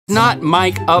Snot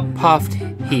Mike up puffed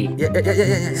he.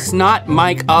 Yeah. Snot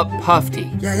Mike up puffy.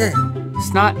 Yeah.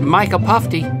 Snot Mike up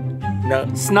puffy. No.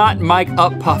 Snot Mike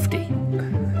up puffy.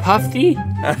 Puffy?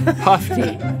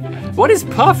 Puffy. What is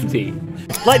puffy?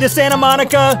 Like the Santa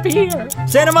Monica. Beer.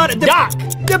 Santa Monica. Dock.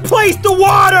 The place, the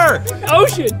water.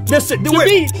 Ocean. The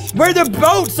beach. Where the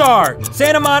boats are.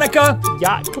 Santa Monica.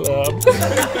 Yacht Club.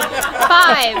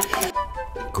 5.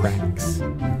 Cracks.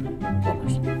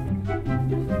 Plumbers.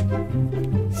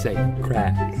 Say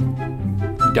cracks.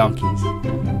 Donkeys.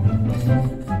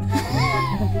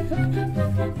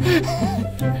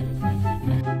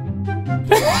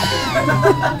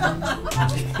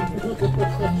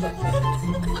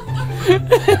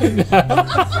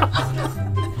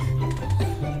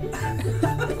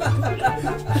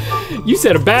 You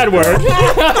said a bad word.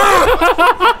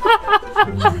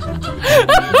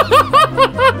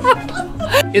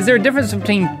 Is there a difference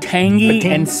between tangy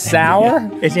and sour?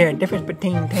 Is there a difference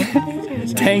between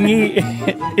tangy? Tangy,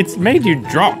 it's made you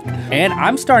drunk. And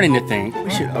I'm starting to think we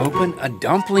should open a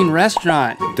dumpling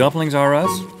restaurant. Dumplings are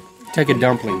us? Take a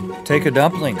dumpling. Take a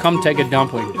dumpling. Come take a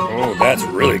dumpling. Oh, that's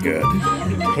really good.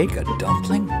 Take a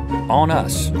dumpling on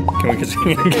us. Can we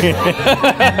continue again?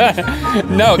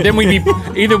 No, then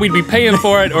either we'd be paying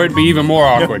for it or it'd be even more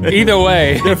awkward. Either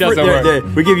way, it doesn't work.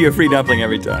 We give you a free dumpling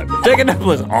every time. Take a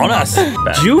dumpling on us.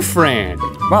 Jufran.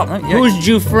 Wow, yeah. Who's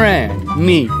Jufran?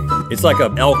 Me. It's like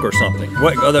an elk or something.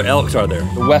 What other elks are there?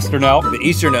 The Western elk. The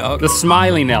Eastern elk. The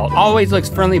smiling elk. Always looks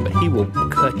friendly, but he will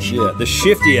cut you. Yeah, the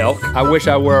shifty elk. I wish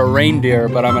I were a reindeer,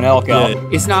 but I'm an elk elk. Yeah.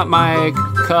 It's not my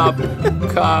cup.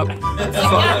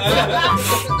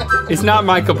 It's not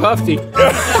my kapufty.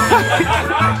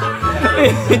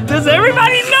 Does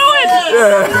everybody know it?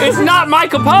 Yeah. It's not my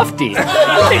kapufty.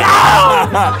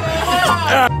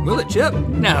 Will it chip?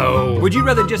 No. Would you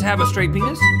rather just have a straight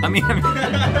penis? I mean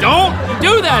don't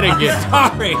do that again.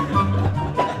 Sorry.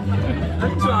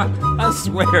 I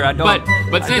swear I don't.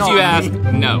 But since you asked,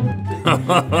 no.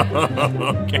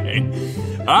 Okay.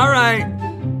 All right.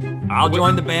 I'll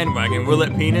join the bandwagon. Will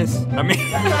it penis? I mean,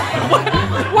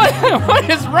 what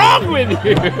is wrong with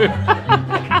you?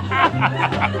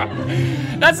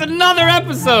 That's another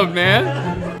episode, man.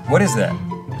 What is that?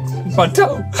 My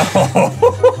toe.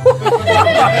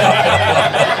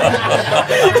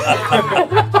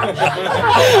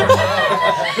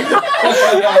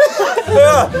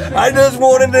 I just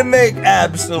wanted to make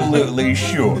absolutely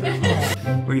sure.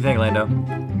 What do you think, Lando?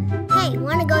 Hey,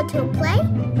 wanna go to a play?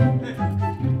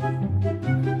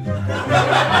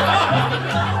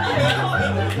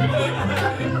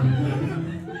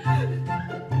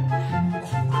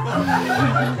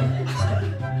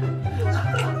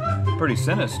 Pretty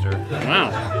sinister.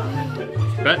 Wow.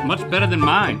 Much better than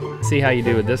mine. See how you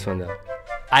do with this one, though.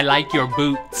 I like your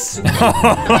boots. Hold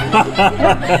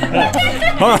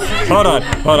on.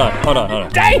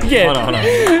 Dang it! Hold on.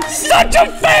 Such a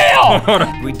fail!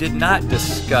 We did not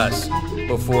discuss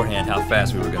beforehand how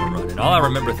fast we were gonna run. And all I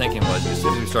remember thinking was, as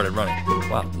soon as we started running,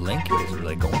 wow, Link is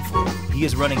really going for it. He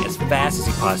is running as fast as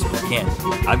he possibly can.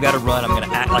 I've gotta run, I'm gonna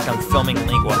act like I'm filming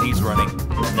Link while he's running.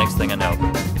 Next thing I know,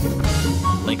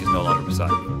 Link is no longer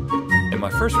beside me. And my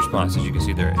first response, as you can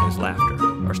see there, is laughter.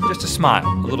 Or just a smile,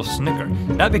 a little snicker.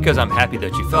 Not because I'm happy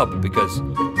that you fell, but because I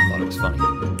thought it was funny.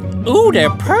 Ooh, they're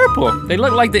purple. They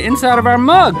look like the inside of our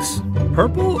mugs.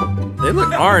 Purple? They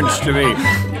look orange to me.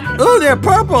 Ooh, they're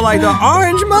purple like the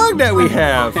orange mug that we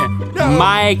have. No.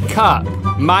 My cup.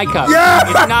 Yeah!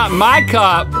 It's not my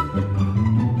cup.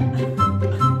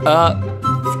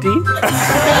 Steve?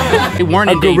 They weren't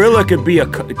a indeed. gorilla could be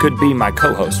my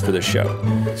co-host for the show.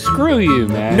 Screw you,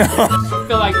 man. No. I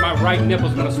feel like my right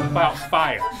nipple's gonna spout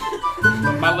fire.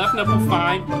 My left nipple,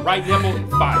 fine. Right nipple,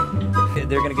 fine.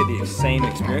 They're gonna get the same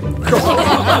experience.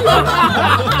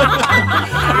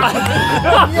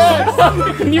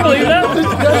 Yes. Can you believe that?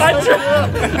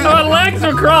 My legs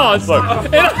are crossed.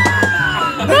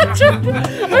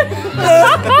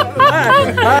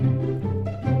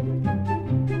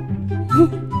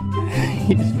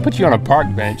 He just put you on a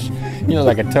park bench. You look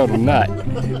like a total nut.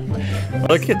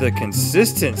 Look at the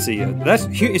consistency.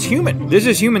 It's human. This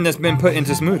is human that's been put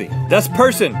into smoothie. That's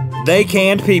person. They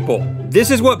canned people.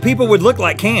 This is what people would look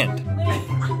like canned.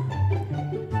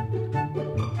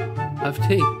 Of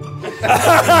tea.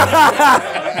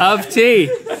 Of tea.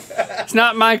 It's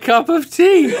not my cup of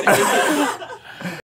tea.